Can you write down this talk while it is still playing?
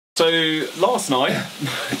So last night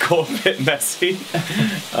got a bit messy.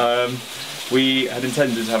 We had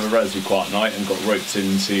intended to have a relatively quiet night and got roped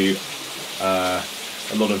into a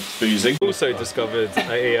lot of boozing. Also discovered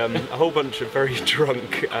a whole bunch of very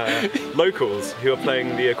drunk locals who are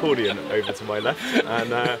playing the accordion over to my left,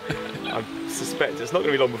 and I suspect it's not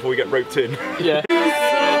going to be long before we get roped in. Yeah.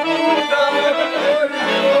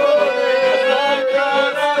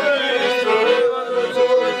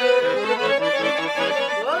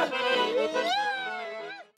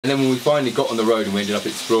 And then when we finally got on the road and we ended up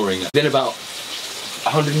exploring, then about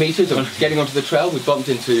 100 metres of getting onto the trail, we bumped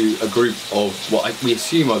into a group of what we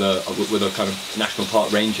assume were the kind of national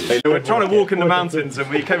park rangers. We were trying to walk in the mountains and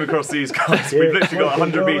we came across these guys. We've literally got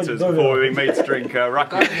 100 metres before we made to drink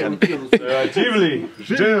Rakija.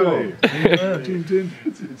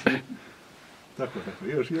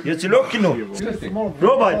 Jesi lokinu?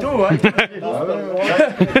 Probaj, tu, ajde.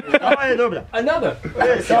 Dobra. Another?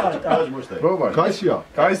 Probaj. Kajsija.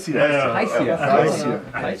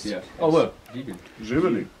 Kajsija. Oh, look.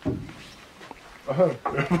 Živeli.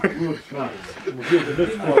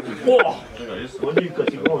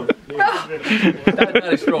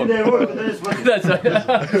 That is strong.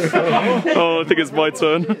 Oh, I think it's my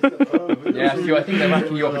turn. Yeah, Stu, I think they're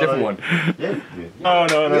racking you up a different one. Oh,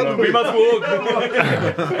 no. We must walk.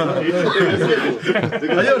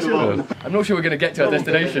 I'm not sure we're going to get to our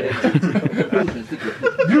destination. It's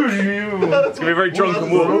going to be a very drunken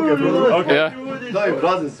walk. Okay. Yeah.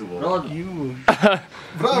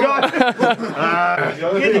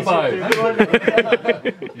 In five.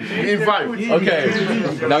 Okay,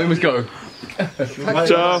 now we must go.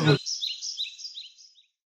 Ciao.